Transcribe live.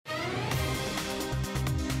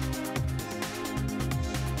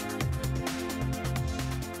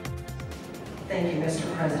Thank you, Mr.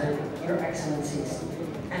 President, Your Excellencies,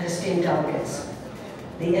 and esteemed delegates.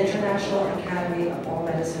 The International Academy of All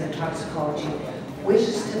Medicine and Toxicology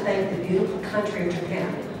wishes to thank the beautiful country of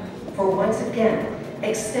Japan for once again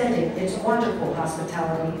extending its wonderful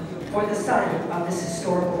hospitality for the signing of this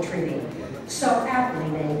historical treaty, so aptly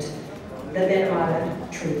named the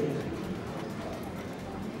Minamata Treaty,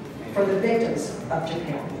 for the victims of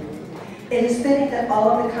Japan. It is fitting that all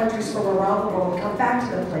of the countries from around the world come back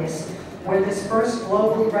to the place where this first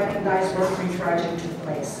globally recognized Mercury tragedy took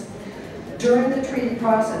place. During the treaty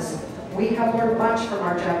process, we have learned much from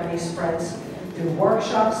our Japanese friends through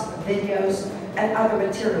workshops, videos, and other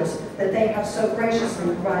materials that they have so graciously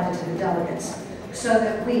provided to the delegates, so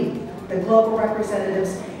that we, the global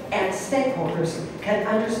representatives and stakeholders, can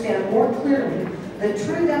understand more clearly the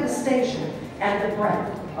true devastation and the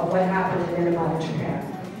breadth of what happened in Minamata,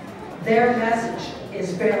 Japan. Their message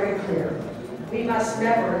is very clear. We must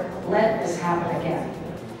never let this happen again.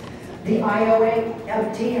 The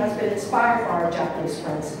IAOMT has been inspired by our Japanese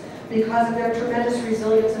friends because of their tremendous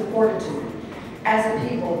resilience and fortitude. As a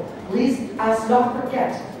people, please us not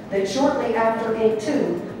forget that shortly after Inc.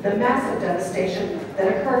 2, the massive devastation that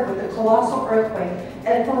occurred with the colossal earthquake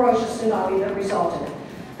and ferocious tsunami that resulted.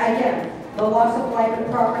 Again, the loss of life and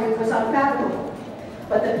property was unfathomable,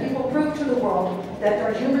 but the people proved to the world that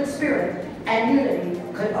their human spirit and unity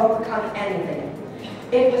could overcome anything.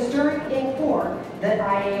 It was during Inc. 4 that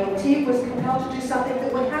IAOMT was compelled to do something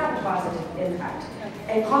that would have a positive impact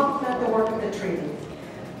and complement the work of the treaty.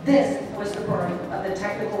 This was the birth of the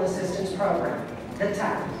Technical Assistance Program, the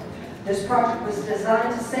TAP. This project was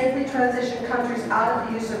designed to safely transition countries out of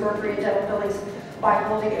the use of mercury in dental fillings by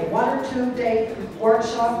holding a 1 or 2 day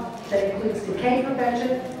workshop that includes decay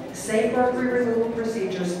prevention, safe mercury removal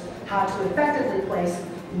procedures, how to effectively place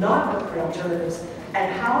non-mercury alternatives,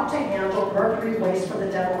 and how to handle mercury waste from the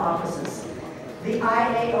dental offices. The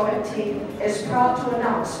IAOMT is proud to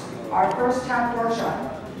announce our first TAP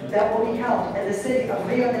workshop that will be held in the city of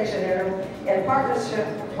Rio de Janeiro in partnership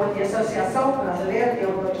with the Associação Brasileira de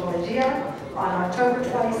Odontologia on October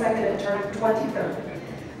 22nd and 23rd.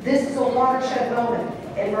 This is a watershed moment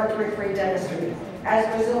in mercury-free dentistry, as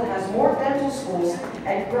Brazil has more dental schools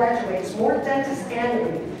and graduates more dentists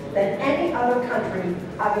annually than any other country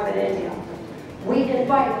other than India. We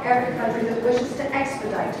invite every country that wishes to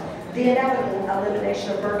expedite the inevitable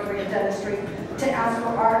elimination of mercury in dentistry to ask for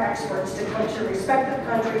our experts to come to your respective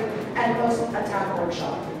country and host a TAP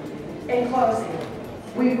workshop. In closing,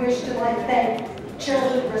 we wish to thank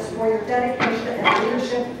children for your dedication and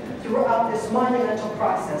leadership throughout this monumental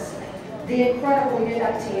process, the incredible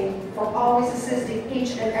UNEP team for always assisting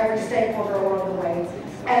each and every stakeholder along the way,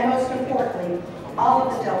 and most importantly, all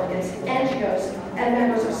of the delegates, NGOs, and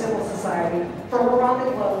members of civil society from around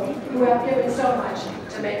the globe who have given so much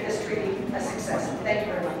to make this treaty a success. Thank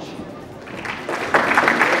you very much.